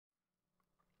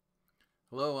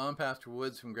Hello, I'm Pastor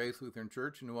Woods from Grace Lutheran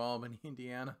Church in New Albany,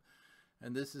 Indiana,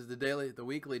 and this is the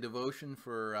weekly devotion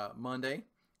for Monday,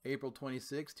 April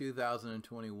 26,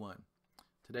 2021.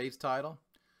 Today's title,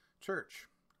 Church,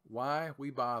 Why We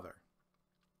Bother.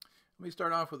 Let me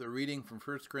start off with a reading from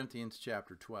 1 Corinthians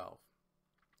chapter 12.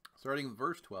 Starting with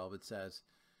verse 12, it says,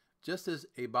 "Just as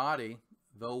a body,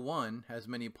 though one, has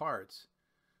many parts,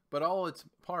 but all its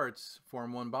parts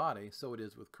form one body, so it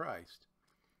is with Christ.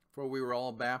 For we were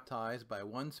all baptized by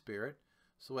one Spirit,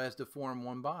 so as to form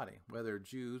one body, whether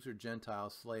Jews or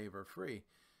Gentiles, slave or free,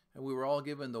 and we were all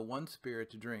given the one Spirit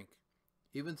to drink.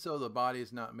 Even so, the body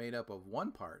is not made up of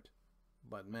one part,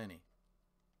 but many."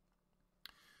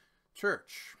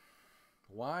 Church,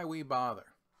 why we bother?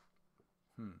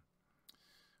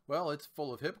 Well, it's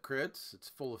full of hypocrites, it's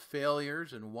full of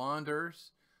failures and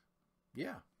wanderers.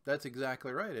 Yeah, that's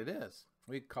exactly right, it is.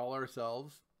 We call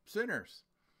ourselves sinners.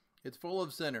 It's full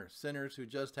of sinners, sinners who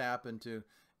just happen to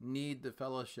need the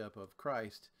fellowship of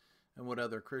Christ and what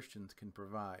other Christians can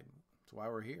provide. That's why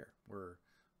we're here. We're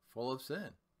full of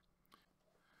sin.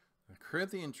 The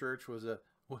Corinthian church was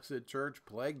a church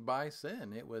plagued by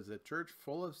sin. It was a church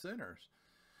full of sinners.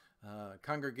 A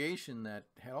congregation that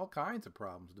had all kinds of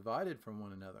problems, divided from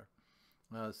one another.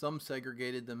 Some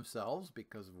segregated themselves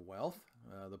because of wealth.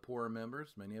 The poorer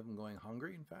members, many of them going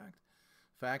hungry, in fact.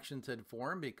 Factions had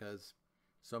formed because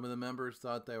some of the members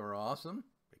thought they were awesome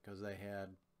because they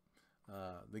had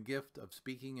the gift of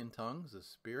speaking in tongues, the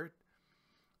Spirit.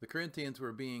 The Corinthians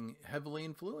were being heavily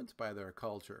influenced by their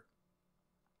culture.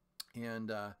 And,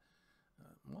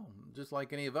 well, just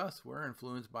like any of us, we're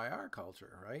influenced by our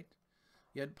culture, right?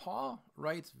 Yet Paul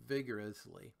writes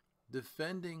vigorously,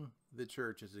 defending the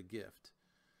church as a gift.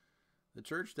 The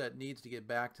church that needs to get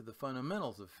back to the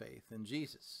fundamentals of faith in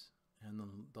Jesus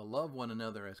and the love one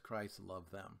another as Christ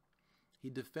loved them. He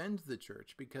defends the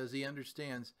church because he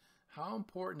understands how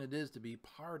important it is to be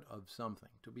part of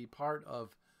something, to be part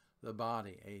of the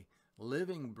body, a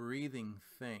living, breathing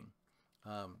thing.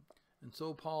 And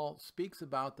so Paul speaks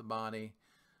about the body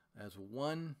as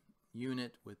one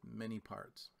unit with many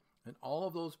parts. And all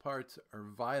of those parts are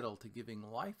vital to giving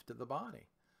life to the body.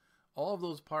 All of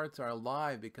those parts are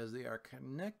alive because they are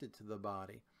connected to the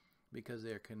body, because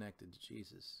they are connected to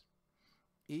Jesus.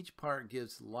 Each part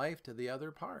gives life to the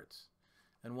other parts.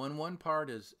 And when one part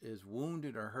is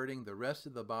wounded or hurting, the rest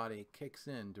of the body kicks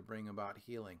in to bring about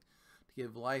healing, to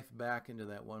give life back into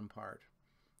that one part.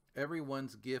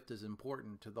 Everyone's gift is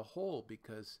important to the whole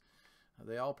because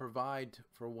they all provide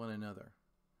for one another.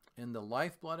 And the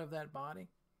lifeblood of that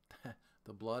body,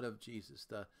 the blood of Jesus,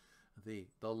 the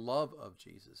love of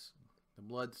Jesus, the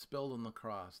blood spilled on the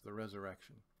cross, the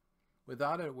resurrection.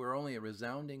 Without it, we're only a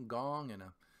resounding gong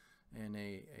and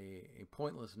a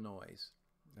pointless noise.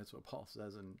 That's what Paul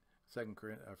says in 1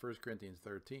 Corinthians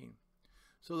 13.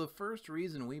 So the first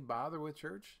reason we bother with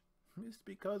church is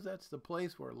because that's the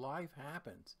place where life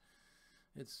happens.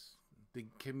 It's the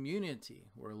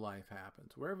community where life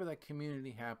happens, wherever that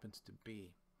community happens to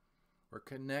be, where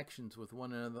connections with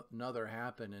one another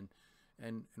happen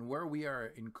and where we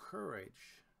are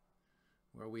encouraged,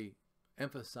 where we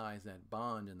emphasize that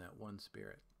bond in that one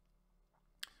Spirit.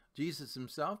 Jesus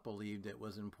himself believed it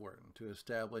was important to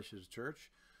establish his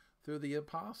church through the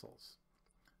apostles.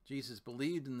 Jesus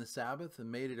believed in the Sabbath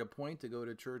and made it a point to go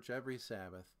to church every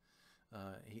Sabbath.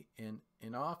 He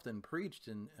often preached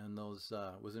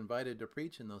was invited to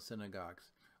preach in those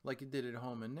synagogues, like he did at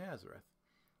home in Nazareth.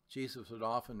 Jesus would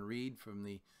often read from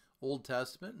the Old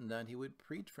Testament, and then he would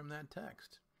preach from that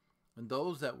text. And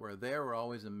those that were there were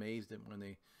always amazed at when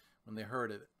they heard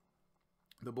it.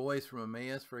 The boys from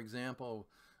Emmaus, for example,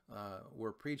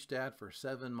 were preached at for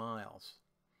 7 miles.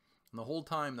 And the whole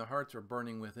time their hearts were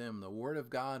burning with him. The Word of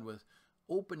God was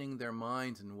opening their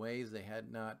minds in ways they had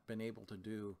not been able to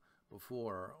do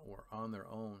before or on their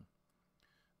own.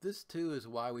 This too is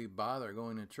why we bother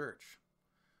going to church.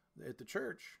 At the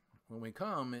church, when we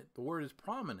come, the Word is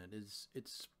prominent.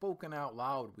 It's spoken out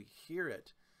loud. We hear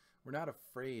it. We're not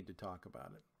afraid to talk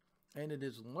about it. And it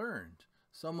is learned.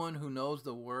 Someone who knows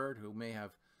the Word, who may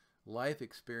have life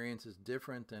experiences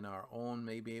different than our own,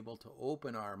 may be able to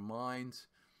open our minds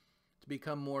to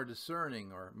become more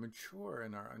discerning or mature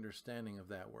in our understanding of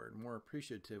that Word, more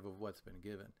appreciative of what's been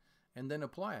given, and then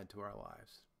apply it to our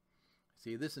lives.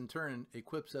 See, this in turn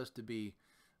equips us to be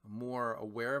more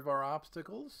aware of our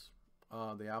obstacles,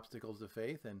 the obstacles of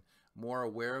faith, and more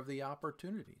aware of the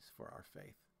opportunities for our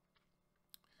faith.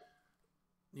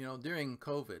 You know, during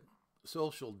COVID,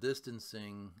 social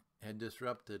distancing had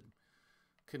disrupted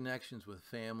connections with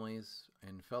families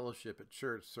and fellowship at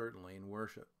church, certainly, and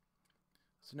worship.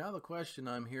 So now the question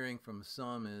I'm hearing from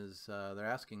some is they're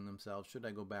asking themselves, should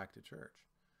I go back to church?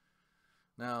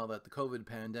 Now that the COVID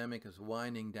pandemic is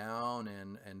winding down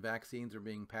and vaccines are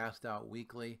being passed out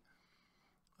weekly,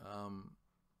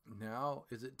 now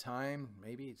is it time,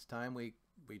 maybe it's time we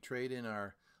trade in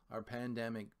our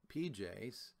pandemic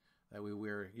PJs that we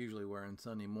usually wear on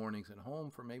Sunday mornings at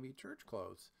home for maybe church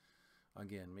clothes.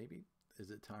 Again, maybe is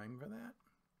it time for that?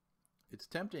 It's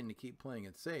tempting to keep playing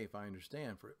it safe, I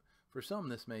understand. For some,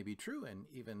 this may be true and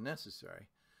even necessary.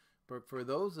 But for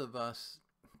those of us,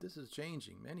 this is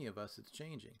changing. Many of us, it's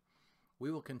changing. We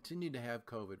will continue to have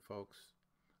COVID, folks,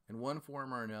 in one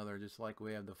form or another, just like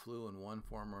we have the flu in one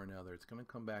form or another. It's going to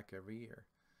come back every year.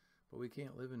 But we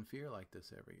can't live in fear like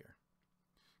this every year.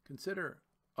 Consider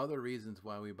other reasons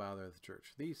why we bother the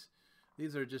church.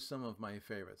 These are just some of my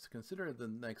favorites. Consider the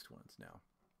next ones now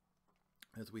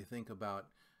as we think about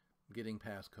getting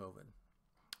past COVID.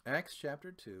 Acts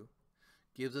chapter 2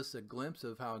 gives us a glimpse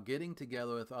of how getting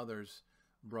together with others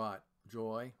brought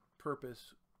joy,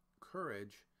 purpose,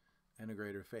 courage, and a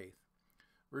greater faith.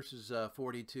 Verses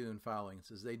 42 and following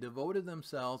says, they devoted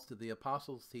themselves to the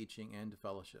apostles' teaching and to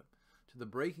fellowship, to the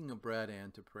breaking of bread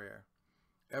and to prayer.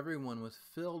 Everyone was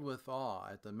filled with awe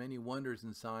at the many wonders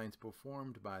and signs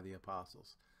performed by the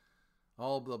apostles.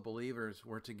 All the believers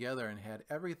were together and had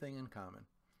everything in common.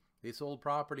 They sold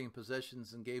property and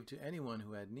possessions and gave to anyone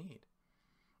who had need.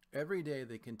 Every day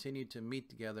they continued to meet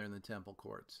together in the temple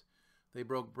courts. They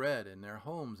broke bread in their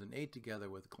homes and ate together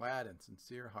with glad and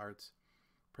sincere hearts,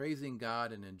 praising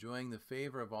God and enjoying the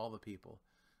favor of all the people.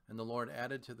 And the Lord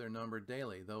added to their number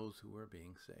daily those who were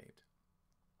being saved.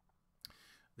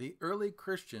 The early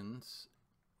Christians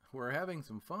were having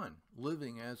some fun,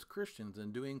 living as Christians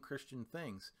and doing Christian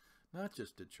things, not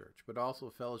just at church, but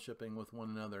also fellowshipping with one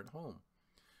another at home.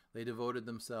 They devoted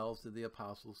themselves to the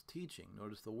apostles' teaching.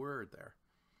 Notice the word there,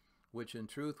 which in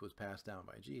truth was passed down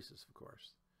by Jesus, of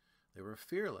course. They were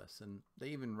fearless, and they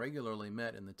even regularly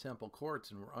met in the temple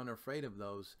courts and were unafraid of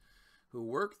those who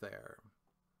worked there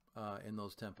in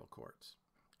those temple courts,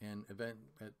 and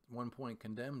at one point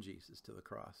condemned Jesus to the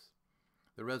cross.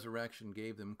 The resurrection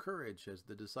gave them courage as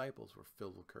the disciples were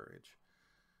filled with courage.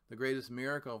 The greatest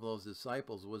miracle of those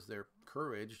disciples was their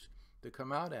courage to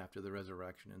come out after the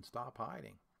resurrection and stop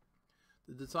hiding.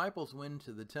 The disciples went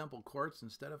to the temple courts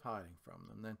instead of hiding from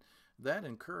them. Then that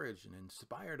encouraged and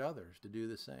inspired others to do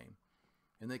the same.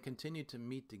 And they continued to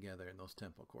meet together in those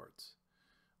temple courts.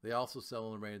 They also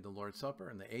celebrated the Lord's Supper,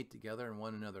 and they ate together in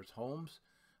one another's homes.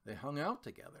 They hung out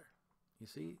together. You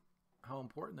see how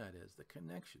important that is, the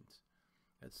connections.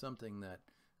 That's something that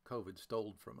COVID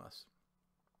stole from us.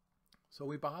 So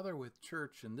we bother with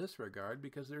church in this regard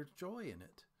because there's joy in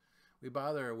it. We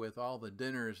bother with all the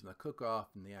dinners and the cook-off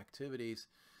and the activities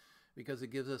because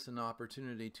it gives us an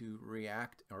opportunity to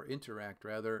interact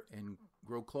and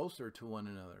grow closer to one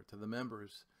another, to the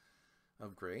members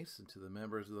of grace and to the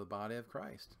members of the body of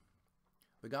Christ.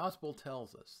 The gospel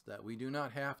tells us that we do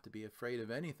not have to be afraid of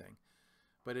anything,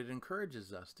 but it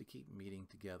encourages us to keep meeting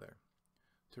together.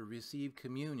 To receive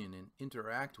communion and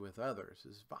interact with others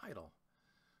is vital.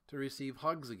 To receive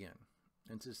hugs again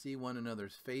and to see one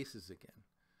another's faces again.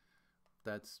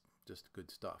 That's just good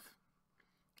stuff.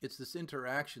 It's this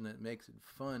interaction that makes it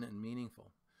fun and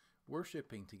meaningful.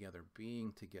 Worshiping together,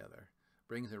 being together,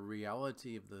 brings a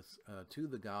reality of this to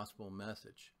the gospel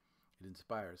message. It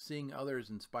inspires. Seeing others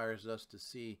inspires us to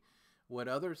see what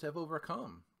others have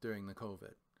overcome during the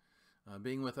COVID.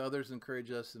 Being with others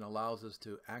encourages us and allows us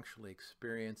to actually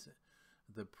experience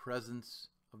the presence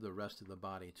of the rest of the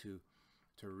body, to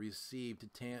receive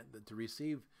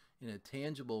in a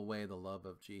tangible way the love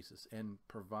of Jesus and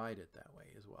provide it that way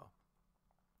as well.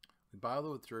 We bother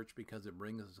with church because it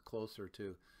brings us closer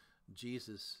to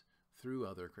Jesus through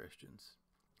other Christians.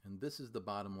 And this is the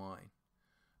bottom line.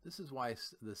 This is why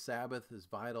the Sabbath is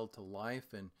vital to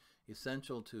life and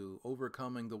essential to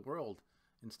overcoming the world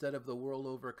instead of the world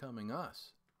overcoming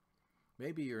us.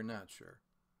 Maybe you're not sure.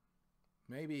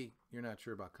 Maybe you're not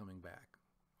sure about coming back.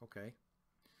 Okay.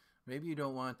 Maybe you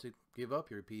don't want to give up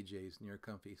your PJs and your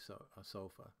comfy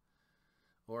sofa.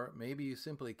 Or maybe you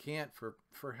simply can't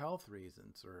for health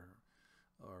reasons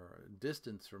or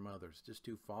distance from others, just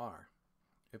too far.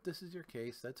 If this is your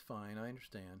case, that's fine. I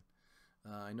understand.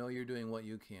 I know you're doing what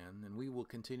you can, and we will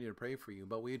continue to pray for you.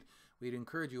 But we'd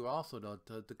encourage you also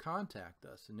to contact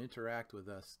us and interact with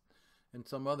us in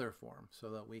some other form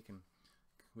so that we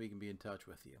can be in touch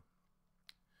with you.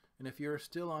 And if you're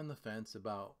still on the fence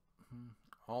about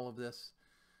all of this,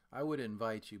 I would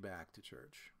invite you back to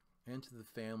church and to the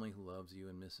family who loves you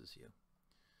and misses you.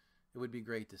 It would be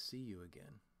great to see you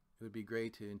again. It would be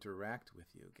great to interact with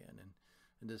you again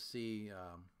and to see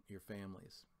your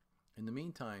families. In the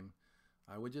meantime,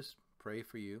 I would just pray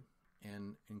for you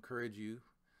and encourage you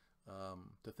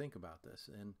to think about this.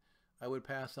 And I would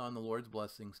pass on the Lord's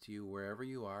blessings to you wherever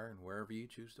you are and wherever you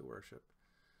choose to worship.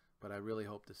 But I really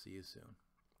hope to see you soon.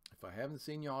 If I haven't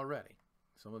seen you already,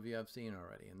 some of you I've seen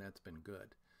already, and that's been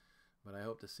good. But I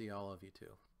hope to see all of you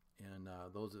too, and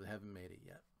those that haven't made it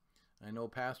yet. I know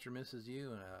Pastor misses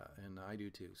you, and I do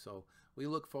too. So we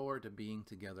look forward to being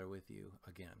together with you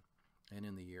again and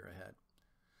in the year ahead.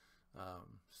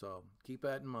 So keep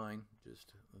that in mind,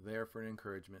 just there for an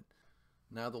encouragement.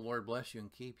 Now the Lord bless you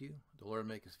and keep you. The Lord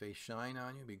make his face shine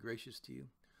on you, be gracious to you.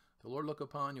 The Lord look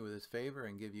upon you with his favor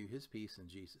and give you his peace in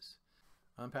Jesus.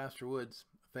 I'm Pastor Woods.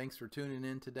 Thanks for tuning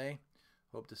in today.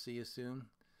 Hope to see you soon.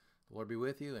 The Lord be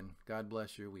with you, and God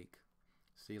bless your week.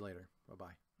 See you later.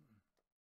 Bye-bye.